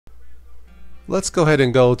Let's go ahead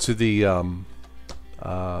and go to the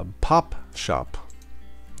Pop Shop.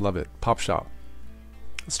 Love it, Pop Shop.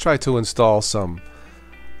 Let's try to install some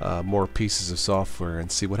more pieces of software and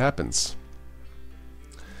see what happens.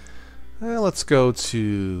 Let's go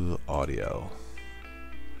to Audio.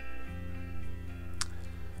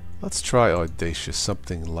 Let's try Audacious,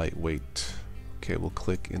 something lightweight. Okay, we'll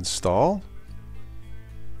click Install.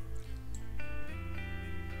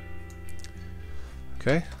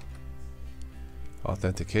 Okay.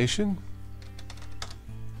 Authentication.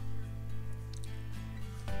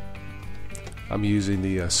 I'm using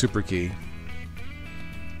the super key.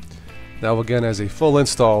 Now again, as a full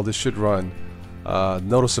install, this should run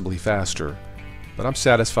noticeably faster, but I'm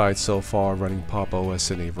satisfied so far running Pop!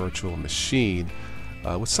 OS in a virtual machine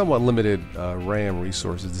with somewhat limited RAM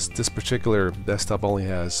resources. This particular desktop only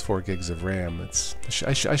has 4 gigs of RAM.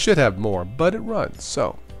 I should have more, but it runs.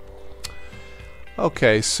 So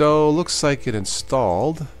okay, so looks like it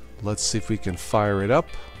installed. Let's see if we can fire it up.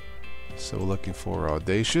 So we're looking for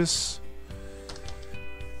Audacious.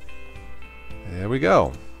 There we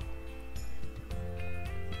go.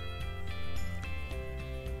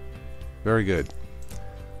 Very good.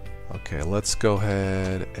 Okay, let's go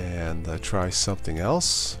ahead and try something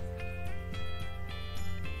else.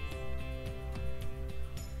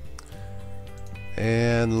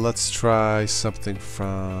 And let's try something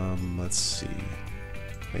from, let's see,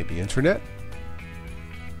 maybe Internet?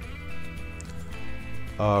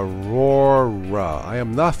 Aurora. I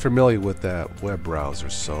am not familiar with that web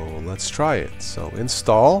browser, so let's try it. So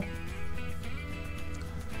install.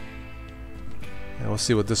 And we'll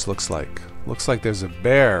see what this looks like. Looks like there's a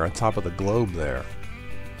bear on top of the globe there.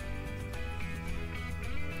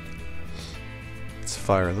 Let's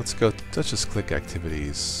fire. Let's just click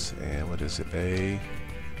activities. And what is it?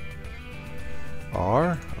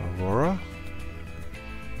 Aurora.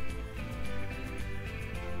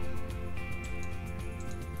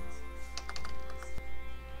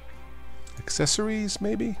 Accessories,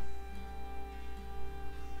 maybe?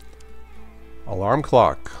 Alarm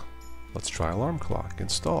clock. Let's try alarm clock.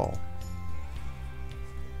 Install.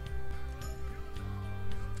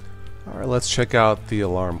 Alright, let's check out the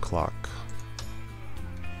alarm clock.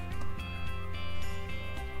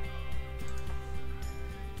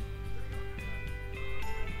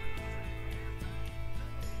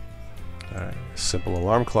 Alright, simple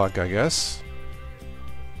alarm clock, I guess.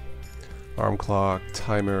 Alarm clock,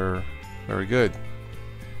 timer. Very good.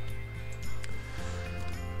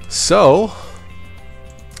 So,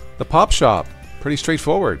 the Pop Shop. Pretty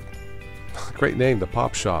straightforward. Great name, the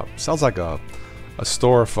Pop Shop. Sounds like a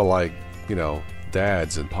store for, like, you know,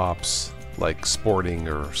 dads and pops, like Sporting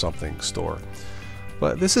or something store.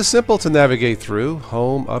 But this is simple to navigate through.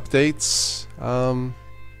 Home, updates.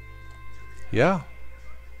 Yeah.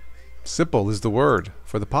 Simple is the word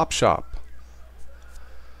for the Pop Shop.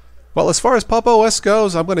 Well, as far as Pop! OS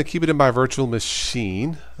goes, I'm going to keep it in my virtual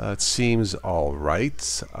machine. It seems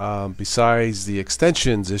alright. Besides the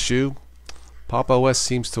extensions issue, Pop! OS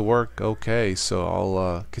seems to work okay. So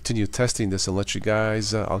I'll continue testing this and let you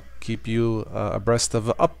guys, I'll keep you abreast of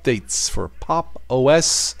updates for Pop!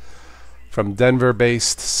 OS from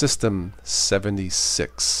Denver-based System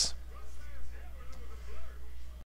 76.